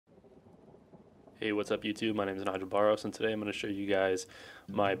Hey, what's up YouTube? My name is NigelBarros, and today I'm going to show you guys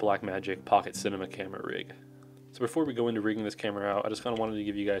my Blackmagic Pocket Cinema camera rig. So before we go into rigging this camera out, I just kind of wanted to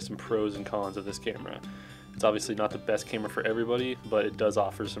give you guys some pros and cons of this camera. It's obviously not the best camera for everybody, but it does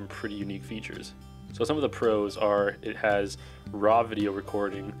offer some pretty unique features. So some of the pros are it has raw video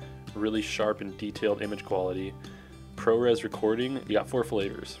recording, really sharp and detailed image quality, ProRes recording. You got 4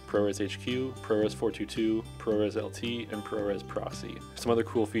 flavors: ProRes HQ, ProRes 422, ProRes LT, and ProRes Proxy. Some other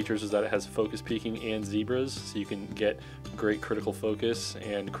cool features is that it has focus peaking and zebras, so you can get great critical focus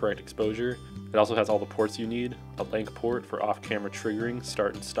and correct exposure. It also has all the ports you need: a link port for off-camera triggering,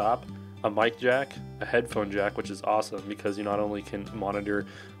 start and stop, a mic jack, a headphone jack, which is awesome because you not only can monitor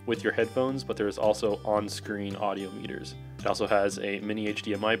with your headphones, but there's also on-screen audio meters. It also has a mini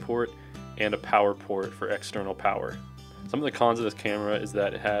HDMI port and a power port for external power. Some of the cons of this camera is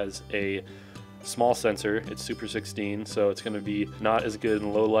that it has a small sensor. It's Super 16, so it's going to be not as good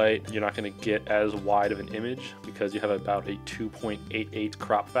in low light. You're not going to get as wide of an image because you have about a 2.88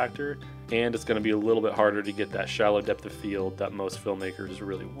 crop factor, and it's going to be a little bit harder to get that shallow depth of field that most filmmakers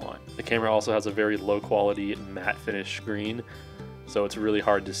really want. The camera also has a very low quality matte finish screen, so it's really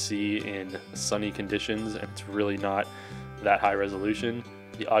hard to see in sunny conditions, and it's really not that high resolution.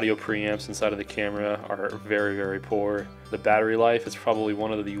 The audio preamps inside of the camera are very, very poor. The battery life is probably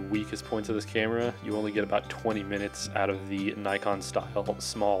one of the weakest points of this camera. You only get about 20 minutes out of the Nikon style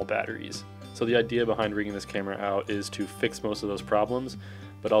small batteries. So the idea behind rigging this camera out is to fix most of those problems,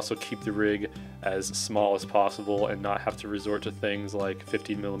 but also keep the rig as small as possible and not have to resort to things like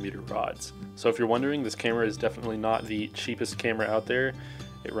 15mm rods. So if you're wondering, this camera is definitely not the cheapest camera out there.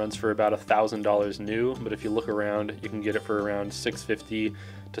 It runs for about $1,000 new, but if you look around, you can get it for around $650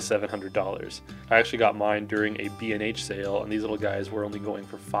 to $700. I actually got mine during a B&H sale, and these little guys were only going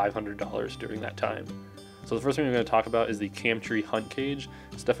for $500 during that time. So the first thing we're going to talk about is the Camtree hunt cage.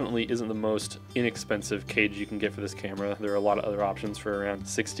 This definitely isn't the most inexpensive cage you can get for this camera. There are a lot of other options for around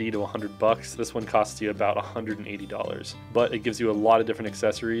 $60 to $100. This one costs you about $180, but it gives you a lot of different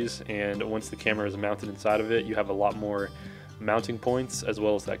accessories, and once the camera is mounted inside of it, you have a lot more mounting points as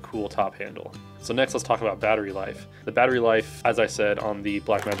well as that cool top handle. So next, let's talk about battery life. The battery life, as I said, on the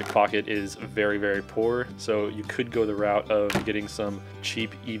Blackmagic Pocket is very, very poor. So you could go the route of getting some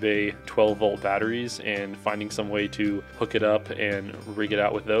cheap eBay 12-volt batteries and finding some way to hook it up and rig it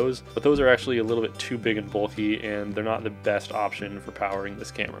out with those. But those are actually a little bit too big and bulky, and they're not the best option for powering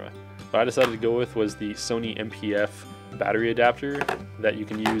this camera. What I decided to go with was the Sony MPF battery adapter. That you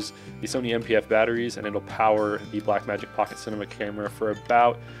can use the Sony MPF batteries and it'll power the Blackmagic Pocket Cinema camera for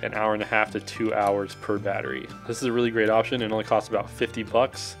about an hour and a half to 2 hours per battery. This is a really great option. It only costs about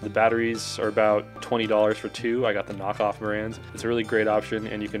 $50. The batteries are about $20 for 2. I got the knockoff brands. It's a really great option,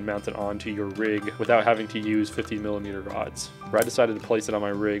 and you can mount it onto your rig without having to use 15mm rods. Where I decided to place it on my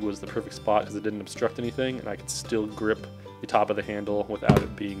rig was the perfect spot because it didn't obstruct anything and I could still grip the top of the handle without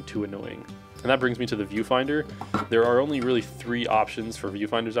it being too annoying. And that brings me to the viewfinder. There are only really 3 options for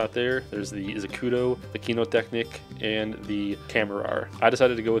viewfinders out there. There's the Zacuto, the Kinotechnik, and the Camera. I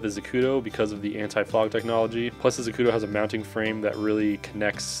decided to go with the Zacuto because of the anti-fog technology. Plus the Zacuto has a mounting frame that really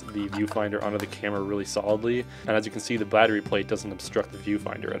connects the viewfinder onto the camera really solidly. And as you can see, the battery plate doesn't obstruct the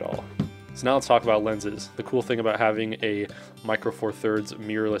viewfinder at all. So now let's talk about lenses. The cool thing about having a Micro Four Thirds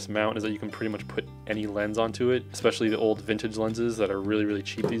mirrorless mount is that you can pretty much put any lens onto it, especially the old vintage lenses that are really, really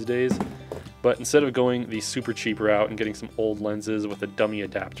cheap these days. But instead of going the super cheap route and getting some old lenses with a dummy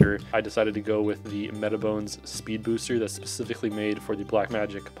adapter, I decided to go with the Metabones Speed Booster that's specifically made for the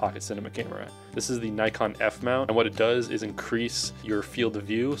Blackmagic Pocket Cinema camera. This is the Nikon F mount, and what it does is increase your field of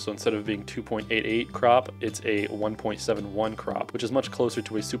view. So instead of being 2.88 crop, it's a 1.71 crop, which is much closer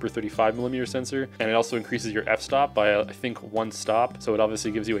to a Super 35mm sensor. And it also increases your f-stop by, I think, 1 stop. So it obviously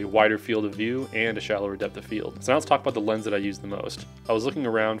gives you a wider field of view and a shallower depth of field. So now let's talk about the lens that I use the most. I was looking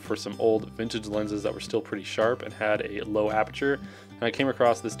around for some old vintage lenses that were still pretty sharp and had a low aperture, and I came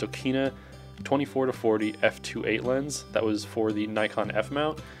across this Tokina 24-40 f2.8 lens that was for the Nikon F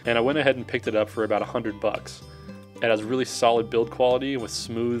mount, and I went ahead and picked it up for about $100. It has really solid build quality with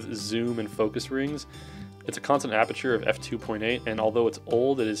smooth zoom and focus rings. It's a constant aperture of f2.8, and although it's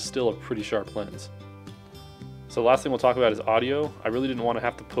old, it is still a pretty sharp lens. So the last thing we'll talk about is audio. I really didn't want to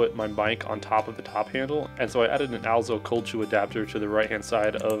have to put my mic on top of the top handle, and so I added an Alzo cold shoe adapter to the right hand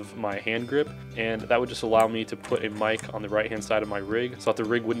side of my hand grip, and that would just allow me to put a mic on the right hand side of my rig so that the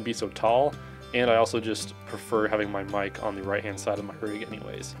rig wouldn't be so tall, and I also just prefer having my mic on the right hand side of my rig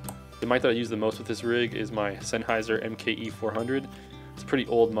anyways. The mic that I use the most with this rig is my Sennheiser MKE-400. It's a pretty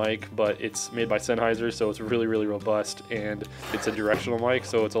old mic, but it's made by Sennheiser, so it's really, really robust, and it's a directional mic,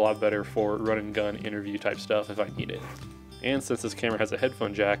 so it's a lot better for run and gun interview type stuff if I need it. And since this camera has a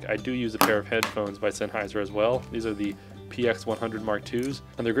headphone jack, I do use a pair of headphones by Sennheiser as well. These are the PX-100 Mark IIs,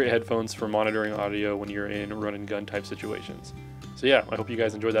 and they're great headphones for monitoring audio when you're in run and gun type situations. So yeah, I hope you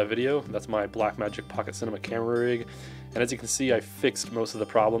guys enjoyed that video. That's my Blackmagic Pocket Cinema camera rig. And as you can see, I fixed most of the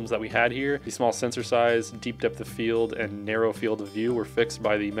problems that we had here. The small sensor size, deep depth of field, and narrow field of view were fixed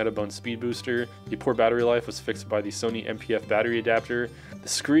by the Metabone speed booster. The poor battery life was fixed by the Sony MPF battery adapter. The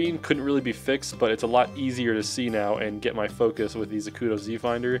screen couldn't really be fixed, but it's a lot easier to see now and get my focus with the Zacuto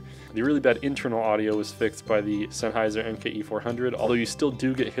Z-finder. The really bad internal audio was fixed by the Sennheiser MKE-400. Although you still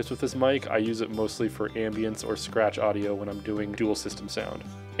do get hits with this mic, I use it mostly for ambience or scratch audio when I'm doing dual system sound.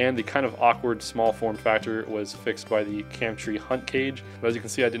 And the kind of awkward small form factor was fixed by the Camtree hunt cage. But as you can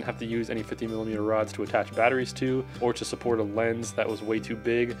see, I didn't have to use any 50mm rods to attach batteries to, or to support a lens that was way too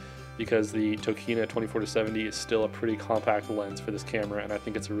big, because the Tokina 24-70 is still a pretty compact lens for this camera, and I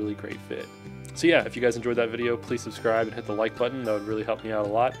think it's a really great fit. So yeah, if you guys enjoyed that video, please subscribe and hit the like button. That would really help me out a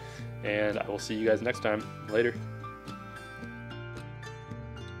lot, and I will see you guys next time. Later.